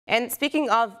And speaking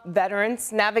of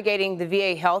veterans, navigating the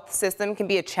VA health system can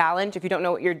be a challenge if you don't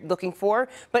know what you're looking for,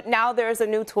 but now there's a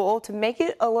new tool to make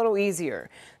it a little easier.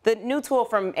 The new tool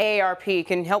from AARP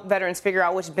can help veterans figure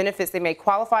out which benefits they may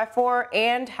qualify for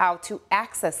and how to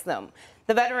access them.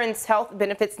 The Veterans Health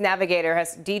Benefits Navigator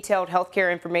has detailed health care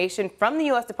information from the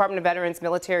U.S. Department of Veterans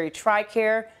Military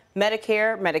TRICARE,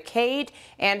 Medicare, Medicaid,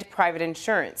 and private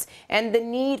insurance. And the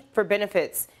need for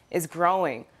benefits is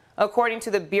growing. According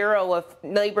to the Bureau of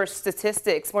Labor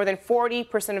Statistics, more than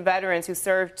 40% of veterans who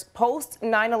served post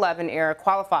 9/11 era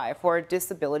qualify for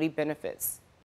disability benefits.